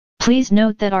Please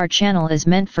note that our channel is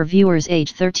meant for viewers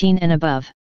age 13 and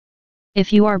above.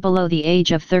 If you are below the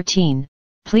age of 13,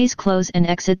 please close and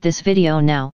exit this video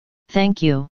now. Thank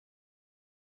you.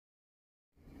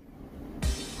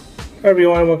 Hi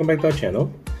everyone, welcome back to our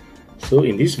channel. So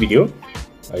in this video,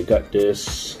 I got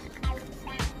this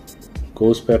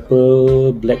ghost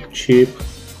pepper black chip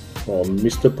from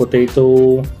Mr.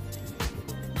 Potato,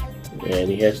 and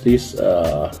he has this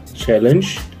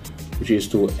challenge, which is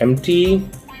to empty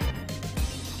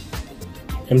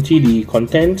the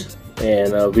content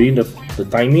and within the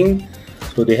timing.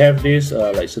 So they have this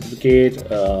like certificate,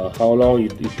 how long you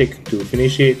take to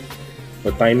finish it,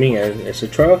 the timing, and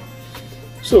etc.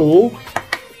 So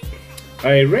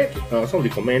I read some of the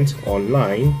comments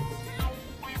online.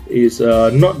 Is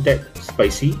not that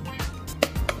spicy,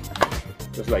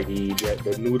 just like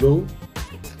the noodle.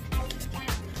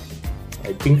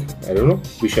 I don't know,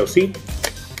 we shall see.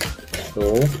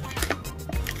 So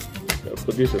I'll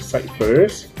put this aside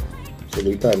first, so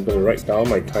later I'm going to write down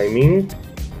my timing.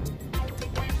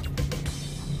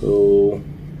 So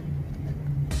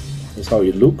that's how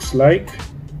it looks like.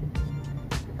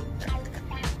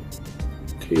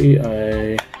 Okay,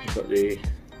 I got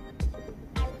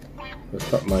let's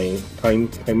start my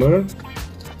timer.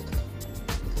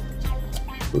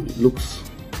 So it looks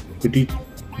pretty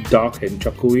dark and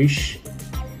charcoalish.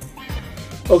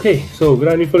 Okay, so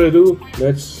without any further ado,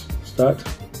 let's start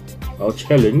our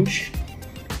challenge.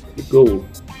 Here we go.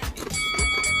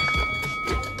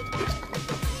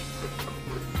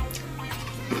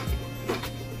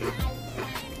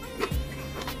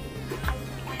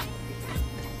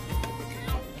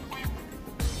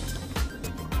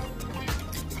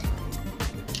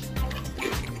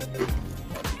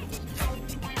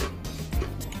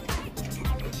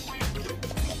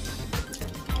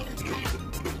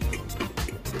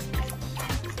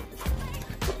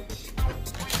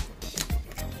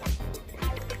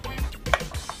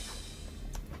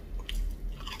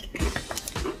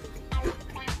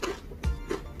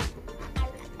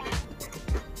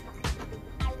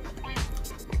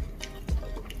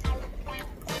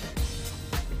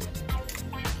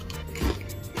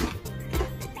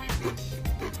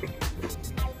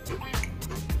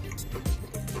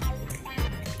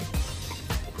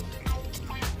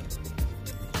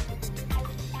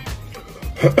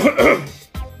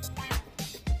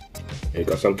 It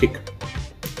got some kick.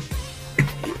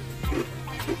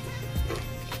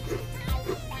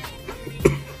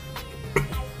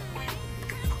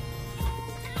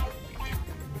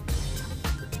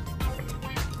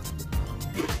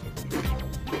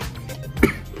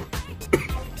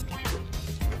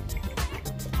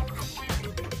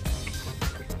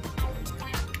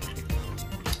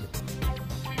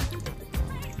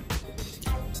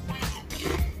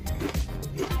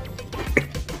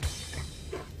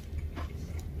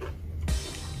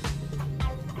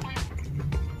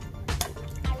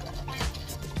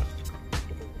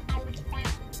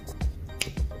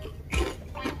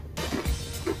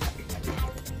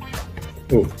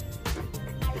 Oh.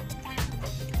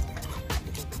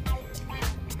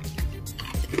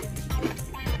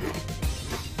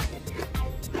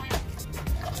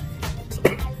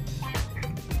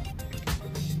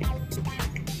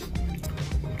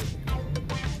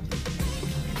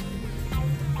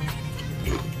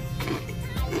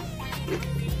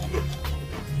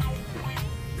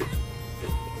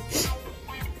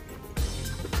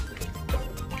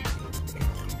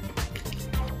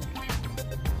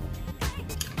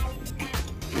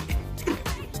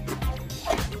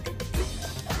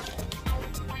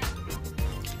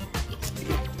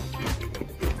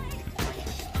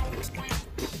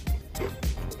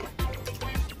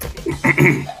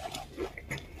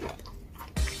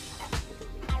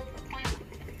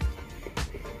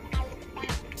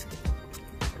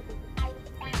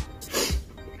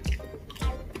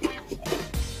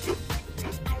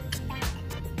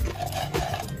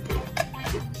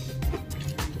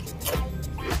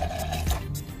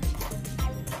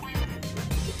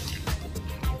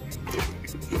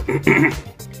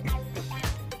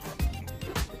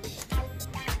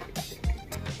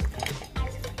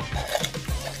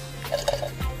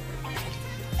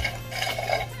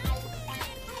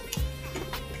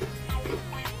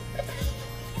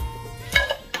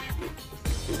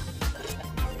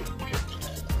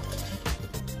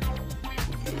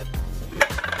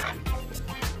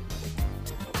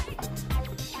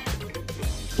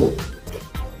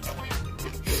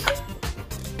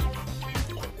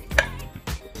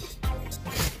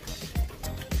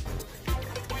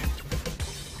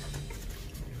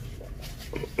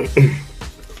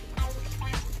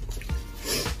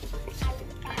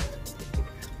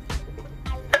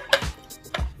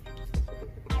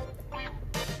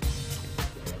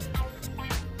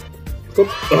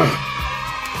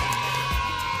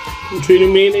 3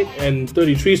 minutes and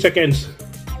 33 seconds.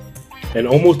 And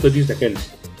almost 30 seconds.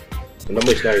 The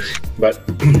number is nice, but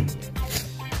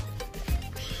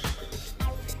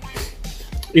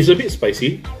it's a bit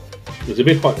spicy. It's a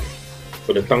bit hot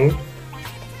for the tongue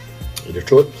and the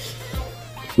throat,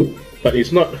 but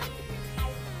it's not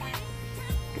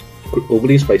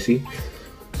overly spicy.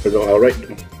 So I'll write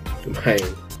my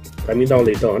timing down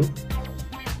later on.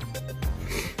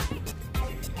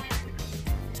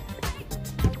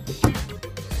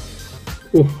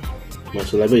 Oh, my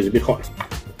saliva is a bit hot.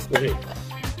 Okay,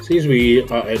 since we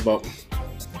are at about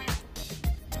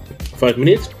 5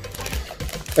 minutes,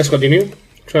 let's continue.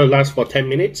 Try to last for 10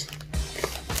 minutes.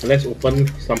 And let's open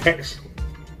some packs.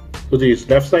 So this is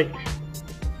left side.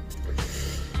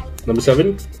 Number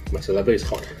 7. My saliva is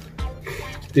hot.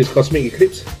 This is Cosmic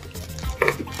Eclipse.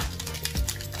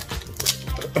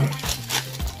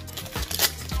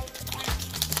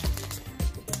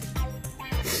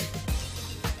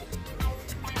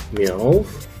 Meow.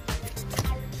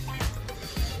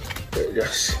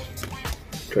 Just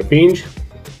Trapinge.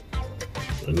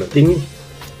 Nothing.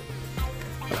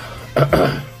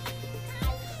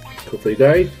 Go for you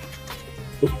guys.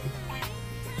 Oop.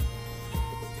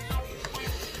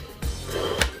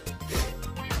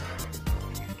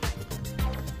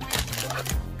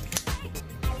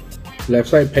 Left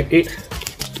side, pack 8.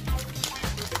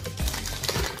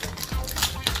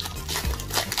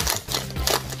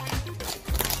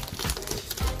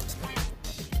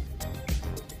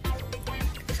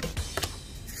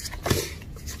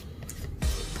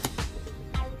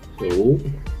 So,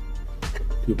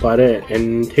 you pare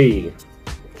and tea.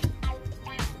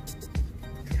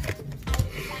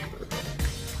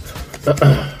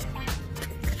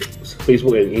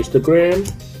 Facebook and Instagram.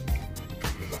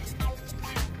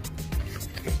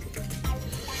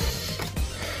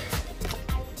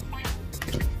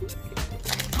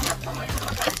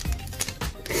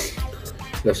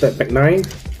 Left side, pack 9.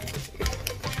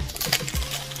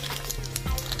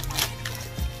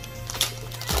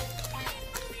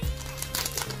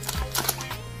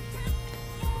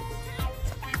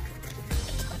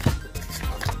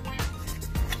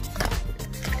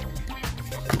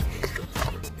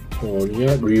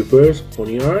 Ponyard, reverse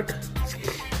ponyard,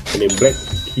 and a black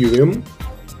keyrim.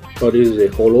 Oh, this is a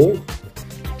hollow.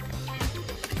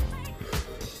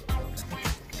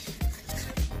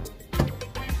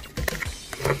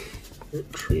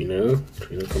 Trainer,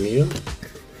 come here.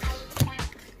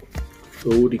 So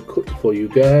the code for you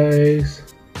guys.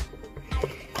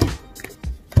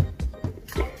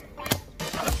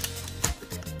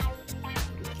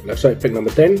 Left side, pack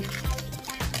number 10.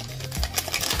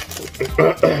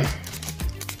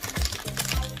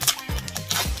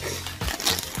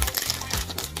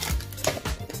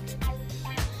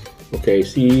 Okay, I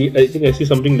think I see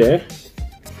something there.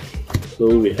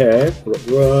 So we have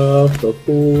Rough,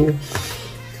 Tofu.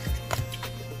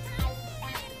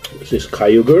 This is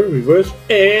Kyogre reverse,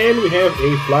 and we have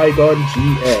a Flygon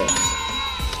GS.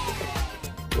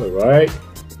 Alright.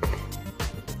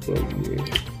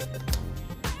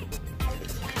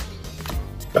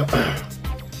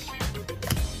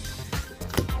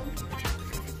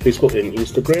 Facebook and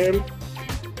Instagram.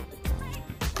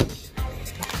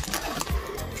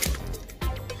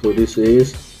 So this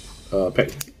is pack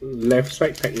left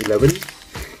side, pack 11.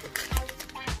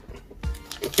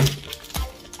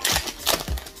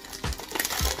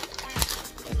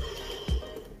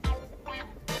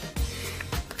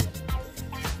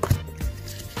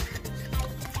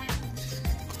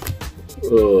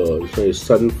 This one is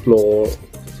Sunflora,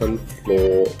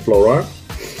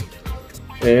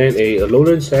 and a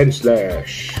Alolan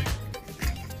Sandslash.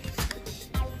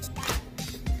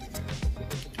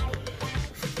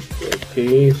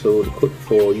 Okay, so the code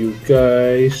for you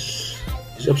guys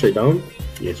is upside down.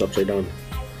 Yes, upside down.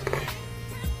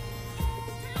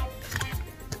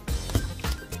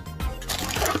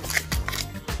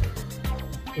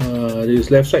 This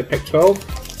is left side, pack 12.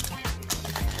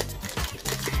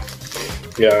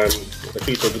 Yeah, I'm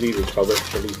actually totally recovered,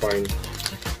 totally fine.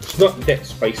 It's not that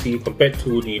spicy compared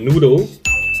to the noodle.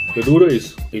 The noodle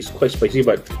is quite spicy,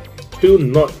 but still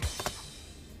not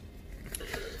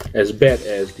as bad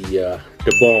as the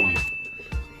bomb.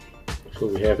 So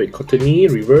we have a Cottony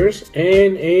reverse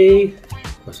and a,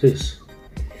 what's this?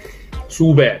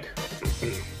 Zubat.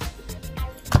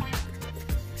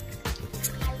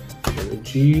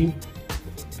 Energy.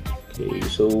 Okay,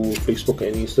 so Facebook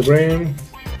and Instagram.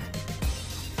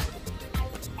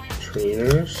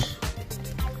 Trainers.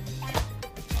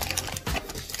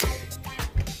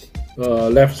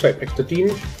 Left side, pack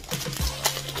 13.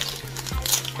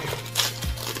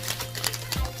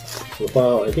 So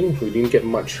far, I think we didn't get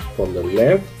much from the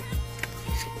left.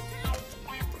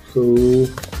 So,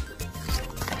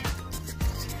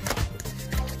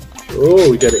 oh,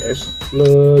 we got an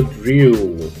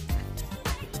escadrille.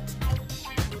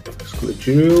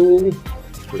 Escadrille,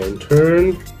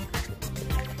 lantern.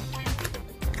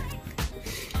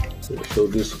 So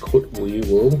this code we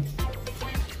will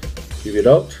give it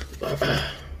out.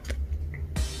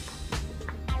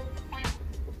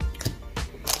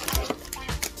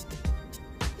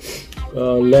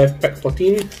 Left pack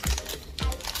 14.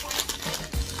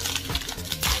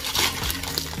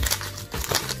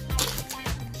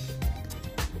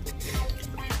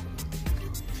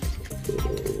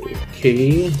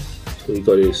 Okay, so we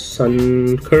got a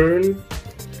sun kern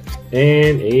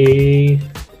and a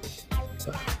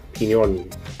pinion.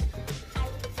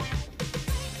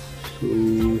 So,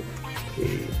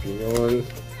 okay, pinion,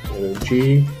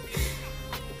 energy.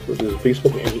 So this is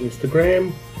Facebook and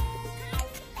Instagram.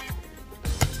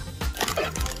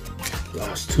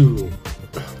 Last two.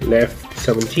 Left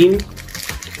 17.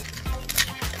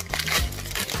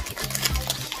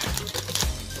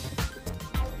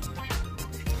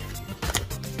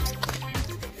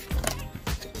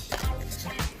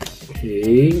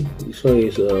 Okay, this one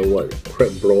is what,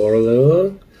 crab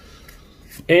brawler,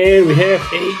 and we have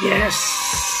a yes.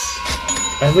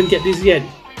 I haven't get this yet.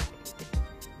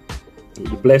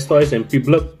 The Blastoise and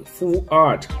Piblup full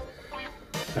art.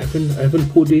 I haven't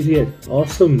put this yet.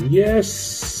 Awesome,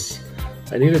 yes.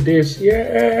 I needed this,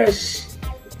 yes.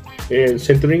 And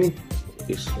centering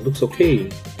looks okay.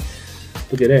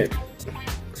 Look at that.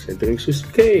 Centering is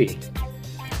okay.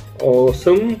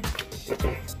 Awesome.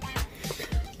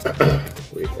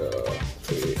 Wait,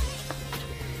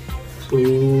 so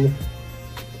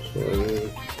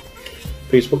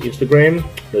Facebook, Instagram.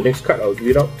 The next card I'll give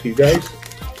it out to you guys.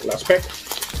 Last pack.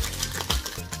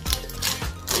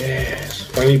 Yes,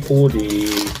 finally pull the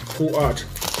full art.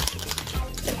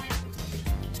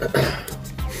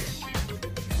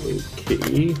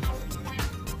 Okay.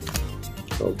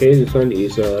 Okay, this one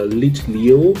is Lich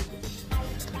Leo,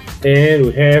 and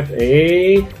we have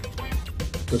a,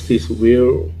 what's this,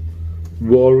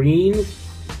 Wolverine.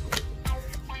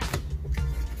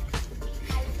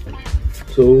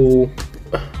 So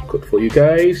good for you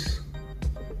guys.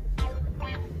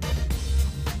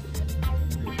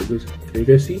 Can you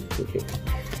guys see? Okay.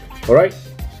 Alright,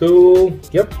 so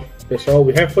yep, that's all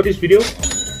we have for this video,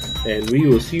 and we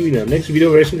will see you in the next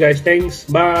video very soon, guys. Thanks,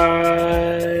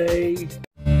 bye.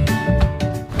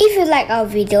 If you like our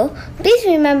video, please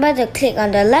remember to click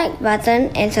on the like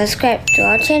button and subscribe to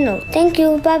our channel. Thank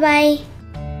you, bye bye.